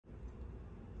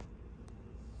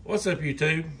What's up,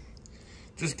 YouTube?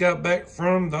 Just got back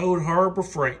from the old Harbor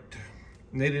Freight.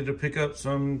 Needed to pick up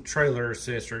some trailer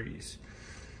accessories.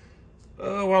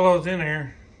 While I was in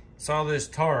there, saw this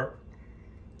tarp.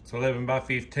 It's 11 by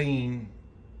 15.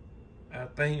 I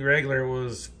think regular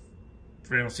was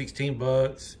around 16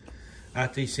 bucks.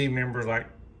 ITC member like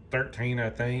 13,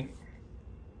 I think.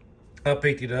 I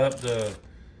picked it up to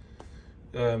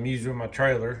use with my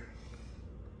trailer.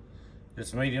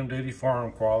 It's medium duty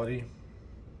farm quality.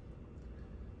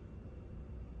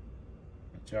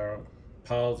 Y'all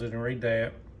pause it and read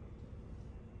that.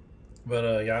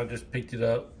 But y'all just picked it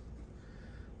up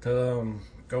to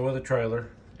go with the trailer.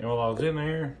 And while I was in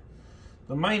there,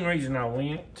 the main reason I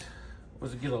went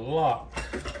was to get a lock.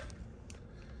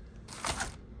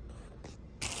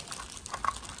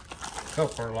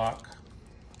 Coupler lock.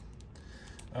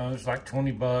 It's like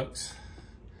 20 bucks.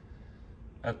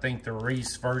 I think the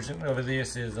Reese version of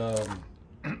this is I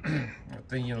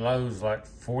think in Lowe's like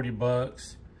 40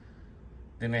 bucks.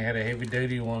 Then they had a heavy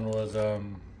duty one was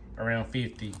around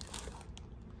 50.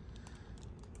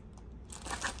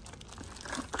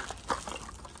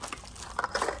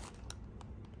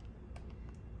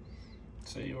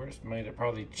 Let's see where it's made. It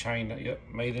probably China. Yep,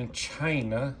 made in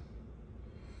China.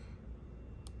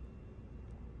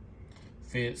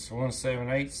 Fits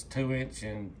 1/7/8, 2 inch,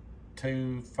 and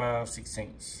 2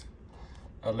 5/16.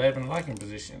 11 locking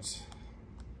positions.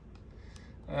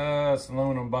 It's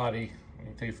aluminum body.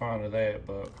 Ain't too fond of that,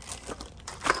 but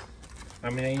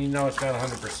I mean, you know it's got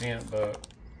 100%, but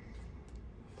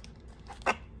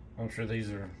I'm sure these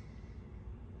are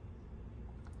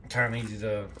kind of easy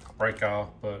to break off,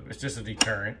 but it's just a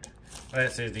deterrent.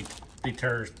 That says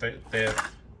deters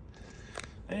theft.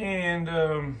 And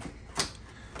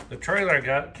the trailer I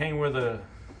got came with a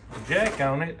jack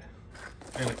on it,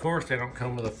 and of course they don't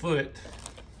come with a foot,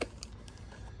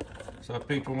 so I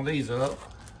picked one of these up.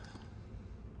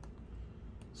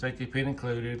 Safety pin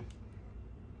included.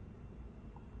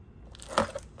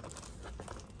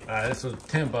 This was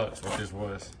 10 bucks, what this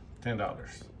was,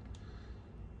 $10.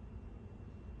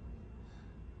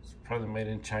 It's probably made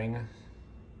in China.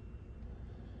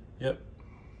 Yep.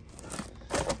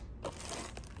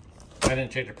 I didn't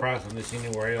check the price on this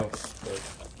anywhere else, but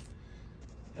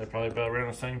they're probably about around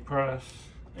the same price.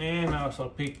 And I also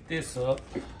picked this up.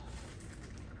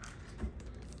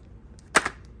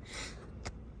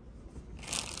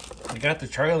 I got the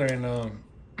trailer and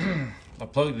I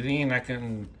plugged it in. I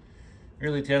couldn't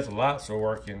really tell if the lights were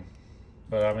working,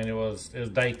 but I mean it was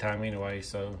daytime anyway.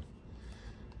 So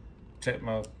check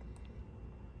my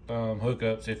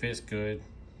hookups if it's good.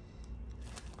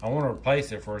 I want to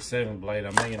replace it for a 7 blade.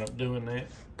 I may end up doing that.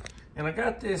 And I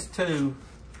got this too.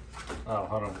 Oh,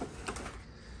 hold on.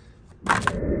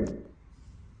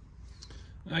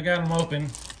 I got them open.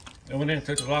 I went in and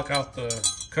took the lock off the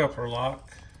coupler lock.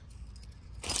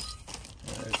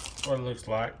 That's what it looks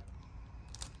like.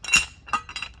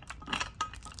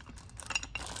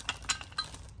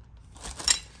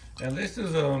 And this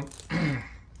is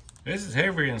this is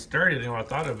heavier and sturdier than what I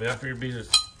thought it would be. I figured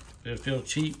it'd feel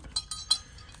cheap,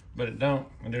 but it don't.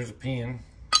 And there's a pin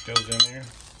goes in there.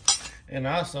 And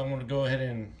also I'm gonna go ahead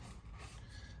and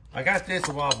I got this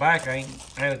a while back. I ain't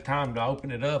had time to open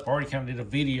it up. I already kind of did a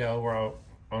video where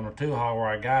on a 2-haul where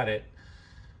I got it,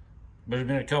 but there's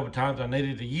been a couple times I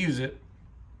needed to use it.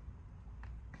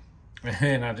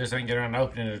 And I just ain't get around to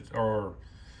opening it or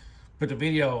put the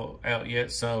video out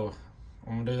yet, so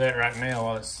I'm gonna do that right now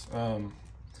while it's on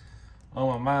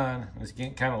my mind. It's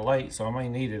getting kind of late, so I may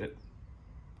need it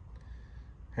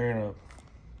here in an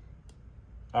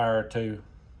hour or two.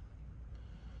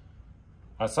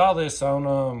 I saw this on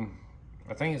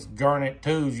I think it's Garnet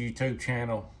 2's YouTube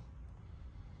channel,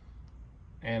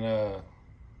 and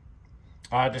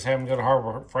I just happened to go to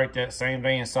Harbor Freight that same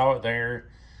day and saw it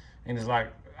there, and it's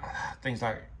like I think it's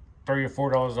like $3 or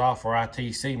 $4 off for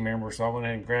ITC member, so I went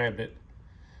ahead and grabbed it.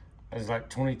 It's like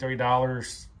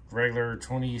 $23, regular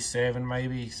 27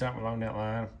 maybe, something along that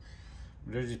line.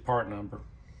 There's his part number.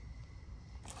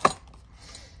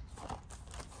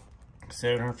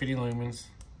 750 lumens.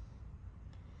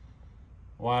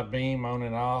 Wide beam on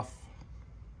and off.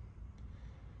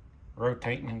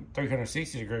 Rotating,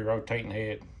 360 degree rotating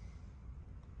head.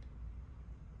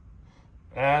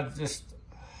 That's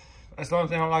the only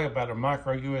thing I like about a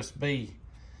micro USB.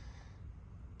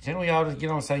 Can't we all just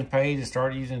get on the same page and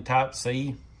start using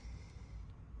Type-C?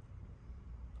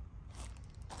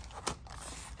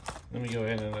 Let me go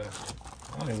ahead and,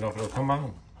 I don't even know if it'll come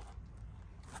on.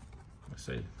 Let's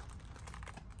see.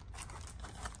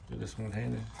 Do this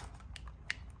one-handed.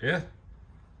 Yeah.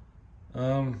 I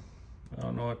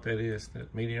don't know what that is.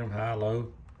 That medium, high,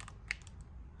 low.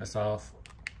 That's off.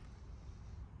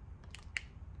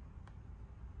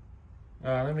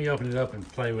 Let me open it up and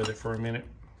play with it for a minute.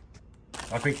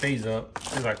 I picked these up.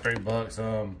 They're like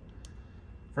 $3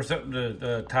 for something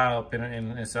to tie up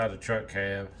inside the truck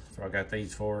cab. So I got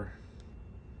these for.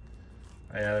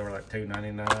 Yeah, they were like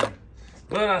 $2.99.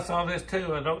 But I saw this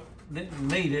too. I didn't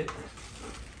need it,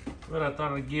 but I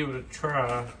thought I'd give it a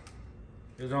try.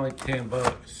 It was only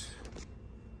 $10.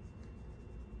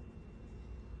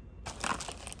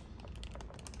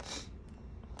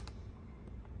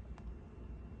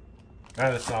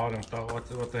 I just saw it and thought,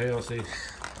 what the hell? See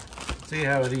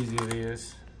how easy it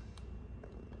is.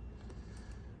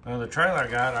 The trailer I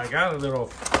got a little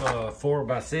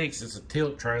 4x6. It's a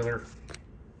tilt trailer.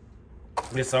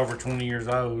 It's over 20 years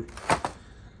old.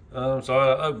 So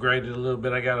I upgraded a little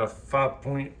bit. I got a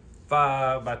 5.5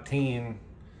 by 10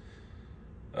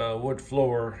 wood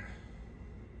floor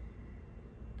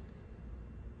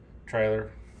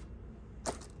trailer.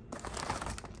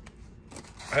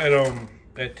 I had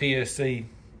at TSC.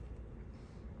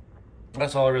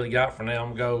 That's all I really got for now.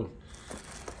 I'm gonna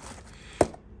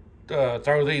go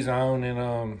throw these on,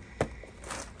 and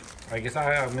I guess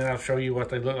I'll show you what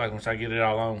they look like once I get it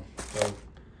all on. So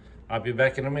I'll be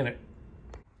back in a minute.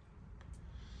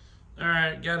 All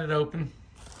right, got it open,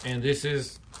 and this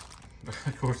is,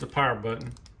 of course, the power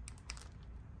button.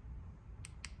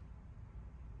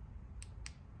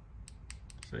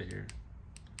 See here,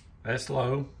 that's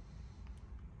low.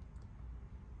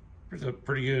 There's a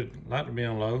pretty good light to be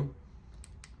on low.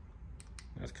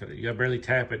 That's good. You gotta barely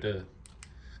tap it to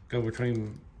go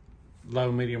between low,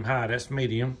 medium, high. That's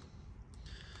medium.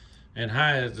 And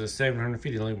high is the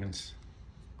 750 lumens.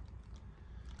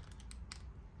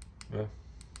 Well,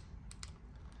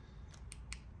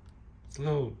 it's a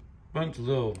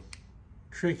little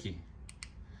tricky.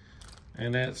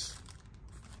 And that's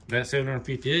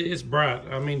 750. It's bright.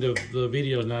 I mean, the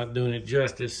video's not doing it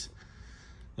justice.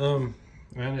 And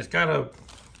it's got a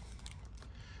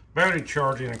battery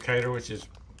charge indicator, which is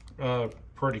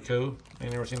pretty cool.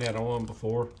 I've never seen that on one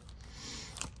before.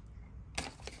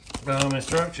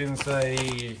 Instructions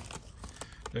say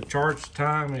the charge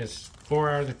time is 4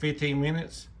 hours and 15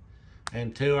 minutes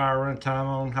and 2-hour run time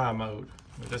on high mode.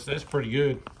 That's pretty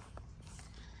good. I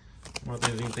don't know if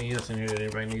there's anything else in here that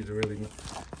everybody needs to really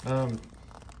know.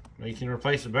 You can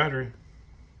replace the battery.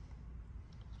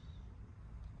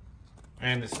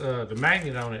 And it's the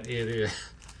magnet on it. It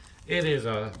is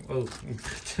a oh.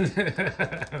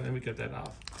 Let me cut that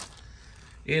off.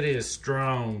 It is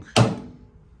strong.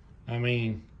 I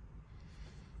mean,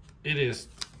 it is.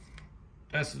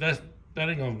 That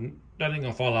ain't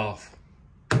gonna fall off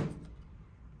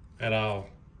at all.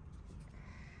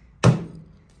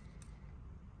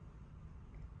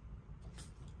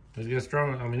 It's just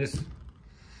strong. I mean, it's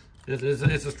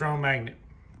a strong magnet.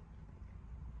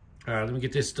 All right, let me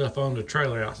get this stuff on the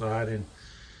trailer outside, and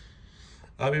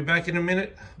I'll be back in a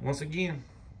minute once again.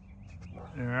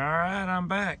 All right, I'm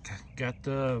back. Got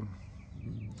the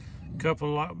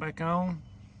couple lock back on,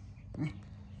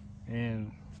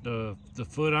 and the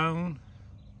foot on.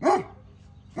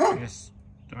 Yes,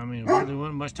 I mean, really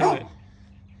wasn't much to it.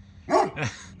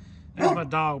 That's my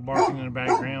dog barking in the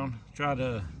background.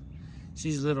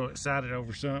 She's a little excited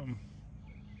over something,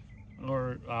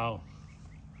 or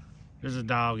there's a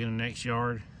dog in the next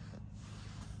yard.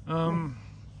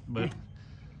 But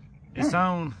it's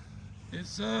on.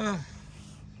 I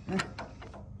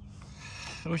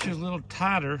wish it was a little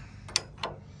tighter,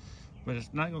 but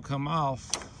it's not gonna come off.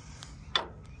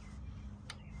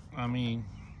 I mean,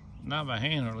 not by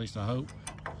hand, or at least I hope.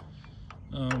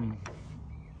 But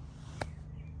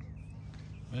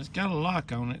it's got a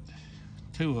lock on it,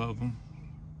 2 of them,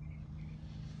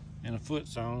 and a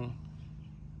foot's on.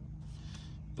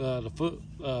 The foot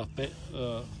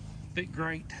fit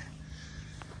great.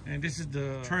 And this is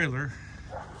the trailer.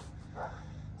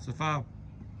 It's a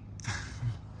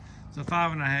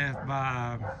 5.5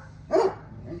 by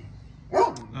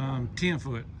 10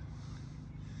 foot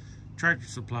Tractor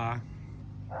Supply.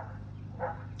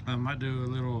 I might do a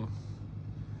little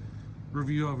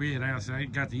review of it. I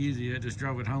ain't got to use it yet, just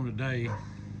drove it home today.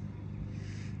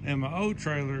 And my old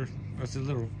trailer, that's a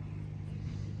little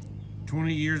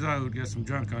 20 years old, got some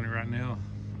junk on it right now.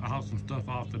 I hauled some stuff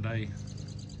off today.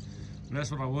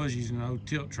 That's what I was using, an old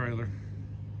tilt trailer.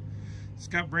 It's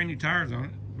got brand new tires on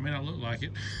it. It may not look like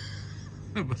it,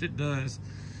 but it does.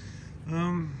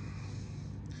 Well,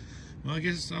 I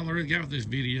guess that's all I really got with this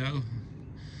video.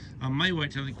 I may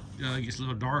wait till it gets a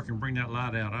little dark and bring that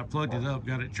light out. I plugged it up,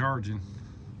 got it charging.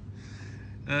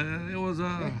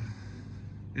 It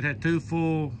had 2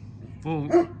 full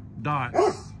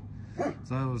dots.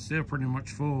 So it was still pretty much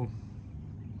full.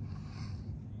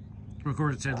 Of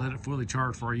course, it said let it fully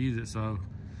charge before I use it, so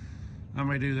I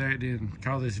may do that then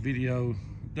call this video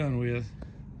done with.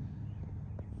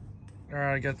 All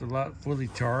right, I got the light fully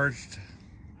charged.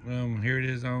 Here it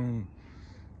is on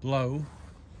low.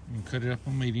 You can cut it up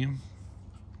on medium.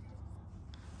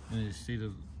 And you see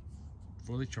the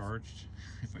fully charged.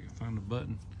 If I can find the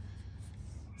button.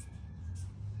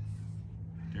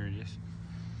 There it is.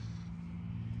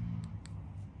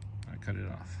 I cut it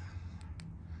off.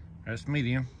 That's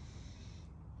medium.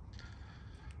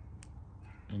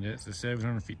 And that's the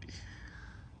 750.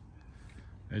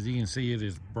 As you can see, it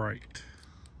is bright.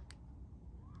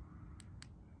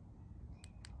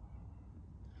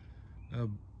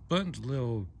 Button's a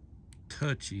little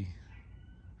touchy.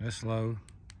 That's low,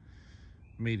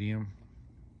 medium,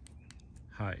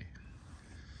 high.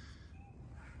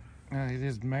 It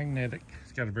is magnetic.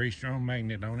 It's got a very strong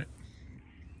magnet on it.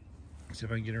 Let's see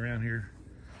if I can get around here.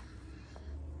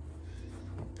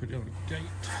 Put it on the gate.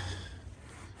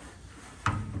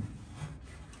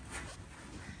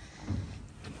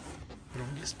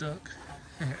 Don't get stuck.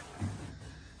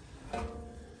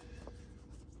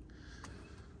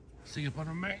 See up on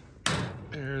the mat.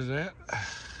 There's that.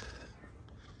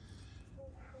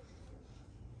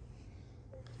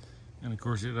 And of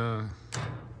course it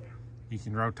you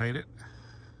can rotate it.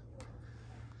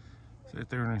 It's at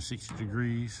 360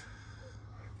 degrees.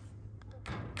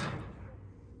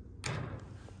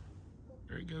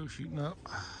 There it goes, shooting up.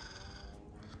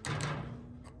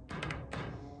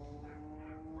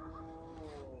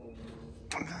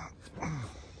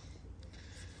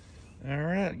 All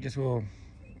right, I guess we'll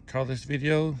call this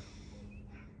video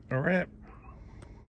a wrap.